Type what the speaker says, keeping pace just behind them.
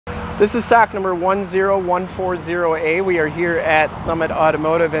This is stock number 10140A. We are here at Summit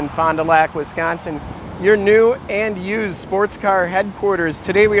Automotive in Fond du Lac, Wisconsin, your new and used sports car headquarters.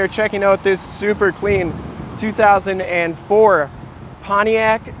 Today we are checking out this super clean 2004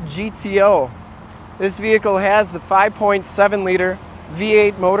 Pontiac Gto. This vehicle has the 5.7 liter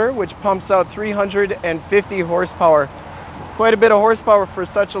V8 motor, which pumps out 350 horsepower. Quite a bit of horsepower for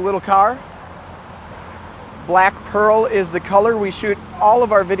such a little car. Black Pearl is the color. We shoot all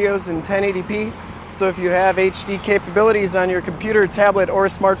of our videos in 1080p, so if you have HD capabilities on your computer, tablet, or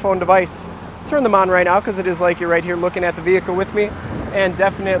smartphone device, turn them on right now, because it is like you're right here looking at the vehicle with me, and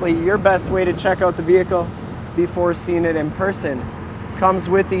definitely your best way to check out the vehicle before seeing it in person. Comes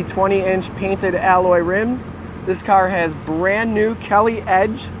with the 20-inch painted alloy rims. This car has brand new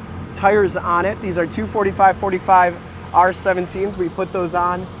L.A.T.C.H tires on it. These are 245/45 R17s. We put those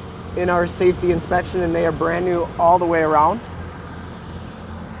on in our safety inspection, and they are brand new all the way around.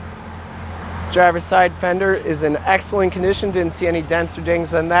 Driver's side fender is in excellent condition. Didn't see any dents or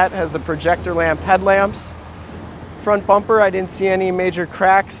dings on that. Has the projector lamp headlamps. Front bumper, I didn't see any major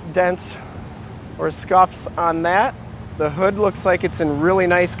cracks, dents, or scuffs on that. The hood looks like it's in really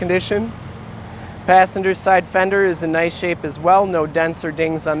nice condition. Passenger side fender is in nice shape as well. No dents or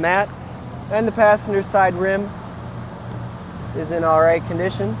dings on that. And the passenger side rim is in all right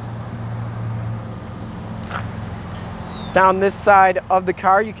condition. Down this side of the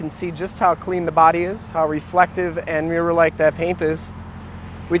car, you can see just how clean the body is, how reflective and mirror-like that paint is.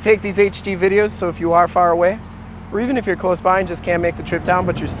 We take these HD videos, so if you are far away, or even if you're close by and just can't make the trip down,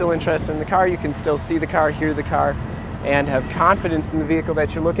 but you're still interested in the car, you can still see the car, hear the car, and have confidence in the vehicle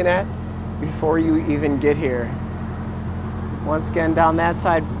that you're looking at before you even get here. Once again, down that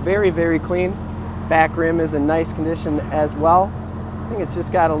side, very, very clean. Back rim is in nice condition as well. I think it's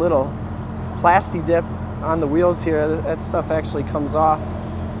just got a little plasti dip on the wheels here. That stuff actually comes off,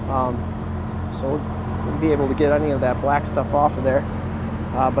 so we'll be able to get any of that black stuff off of there,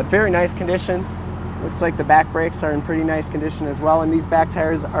 but very nice condition. Looks like the back brakes are in pretty nice condition as well, and these back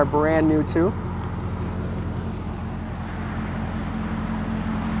tires are brand new too.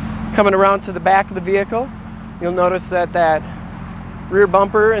 Coming around to the back of the vehicle, you'll notice that that rear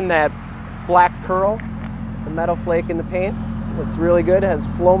bumper and that Black Pearl, the metal flake in the paint, looks really good. It has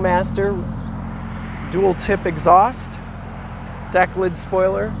Flowmaster dual tip exhaust, Decklid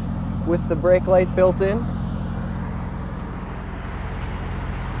spoiler with the brake light built in.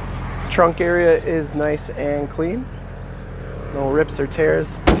 Trunk area is nice and clean. No rips or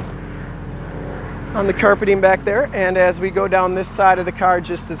tears on the carpeting back there. And as we go down this side of the car,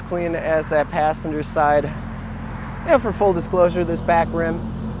 just as clean as that passenger side. And for full disclosure, this back rim,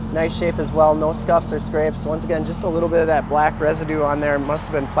 nice shape as well, no scuffs or scrapes. Once again, just a little bit of that black residue on there. Must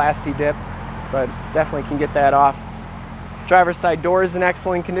have been plasti dipped, but definitely can get that off. Driver's side door is in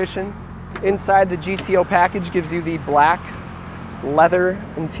excellent condition. Inside, the GTO package gives you the black leather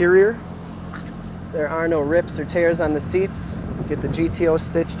interior. There are no rips or tears on the seats. Get the GTO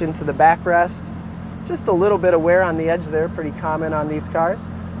stitched into the backrest. Just a little bit of wear on the edge there, pretty common on these cars.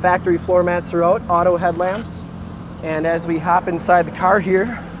 Factory floor mats throughout, auto headlamps. And as we hop inside the car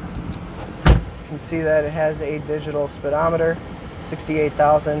here, you can see that it has a digital speedometer.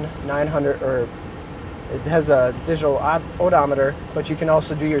 68,900, or it has a digital odometer, but you can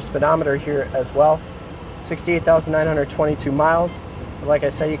also do your speedometer here as well. 68,922 miles. Like I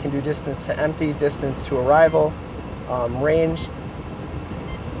said, you can do distance to empty, distance to arrival, range,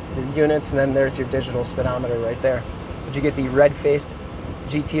 the units, and then there's your digital speedometer right there. But you get the red-faced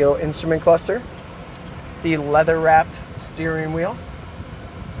GTO instrument cluster, the leather-wrapped steering wheel,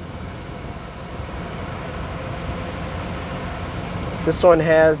 this one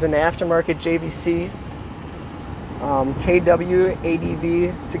has an aftermarket JVC KW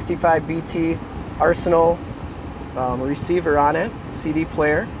ADV 65BT Arsenal receiver on it, CD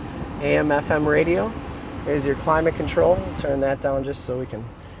player, AM/FM radio. There's your climate control. I'll turn that down just so we can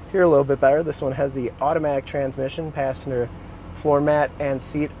hear a little bit better. This one has the automatic transmission. Passenger floor mat and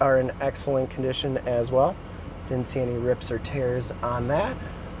seat are in excellent condition as well. Didn't see any rips or tears on that.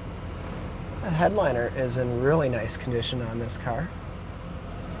 The headliner is in really nice condition on this car.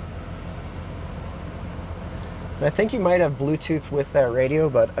 And I think you might have Bluetooth with that radio,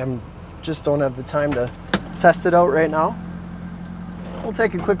 but I just don't have the time to test it out right now. We'll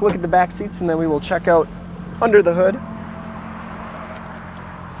take a quick look at the back seats, and then we will check out under the hood.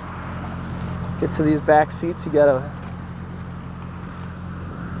 Get to these back seats, you got a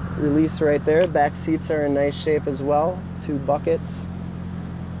release right there. Back seats are in nice shape as well. 2 buckets.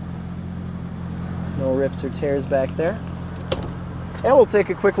 No rips or tears back there. And we'll take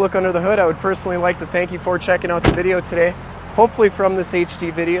a quick look under the hood. I would personally like to thank you for checking out the video today. Hopefully from this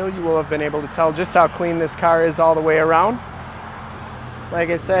HD video, you will have been able to tell just how clean this car is all the way around. Like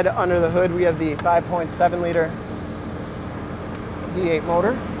I said, under the hood, we have the 5.7 liter V8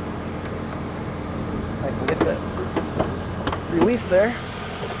 motor. If I can get the release there.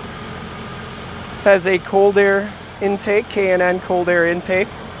 Has a cold air intake, K&N cold air intake.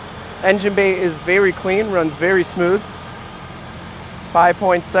 Engine bay is very clean, runs very smooth.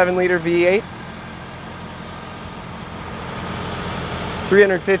 5.7 liter V8.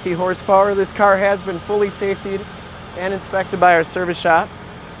 350 horsepower. This car has been fully safetied and inspected by our service shop.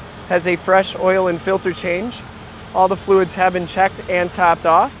 Has a fresh oil and filter change. All the fluids have been checked and topped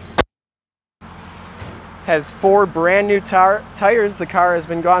off. Has 4 brand new tires. The car has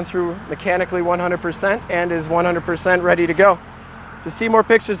been gone through mechanically 100% and is 100% ready to go. To see more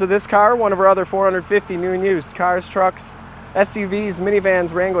pictures of this car, one of our other 450 new and used cars, trucks, SUVs,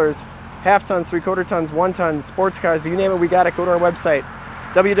 minivans, Wranglers, half tons, 3/4 tons, 1 ton, sports cars, you name it, we got it. Go to our website,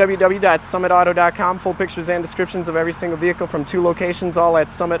 www.summitauto.com. Full pictures and descriptions of every single vehicle from 2 locations, all at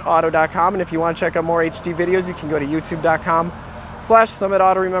summitauto.com. And if you want to check out more HD videos, you can go to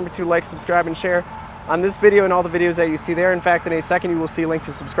youtube.com/summitauto. Remember to like, subscribe, and share on this video and all the videos that you see there. In fact, in a second, you will see a link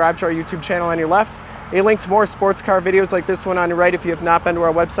to subscribe to our YouTube channel on your left, a link to more sports car videos like this one on your right. If you have not been to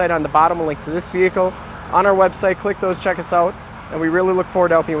our website, on the bottom, a link to this vehicle on our website. Click those, check us out, and we really look forward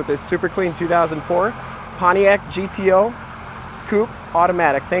to helping you with this super clean 2004 Pontiac Gto Coupe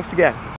automatic. Thanks again.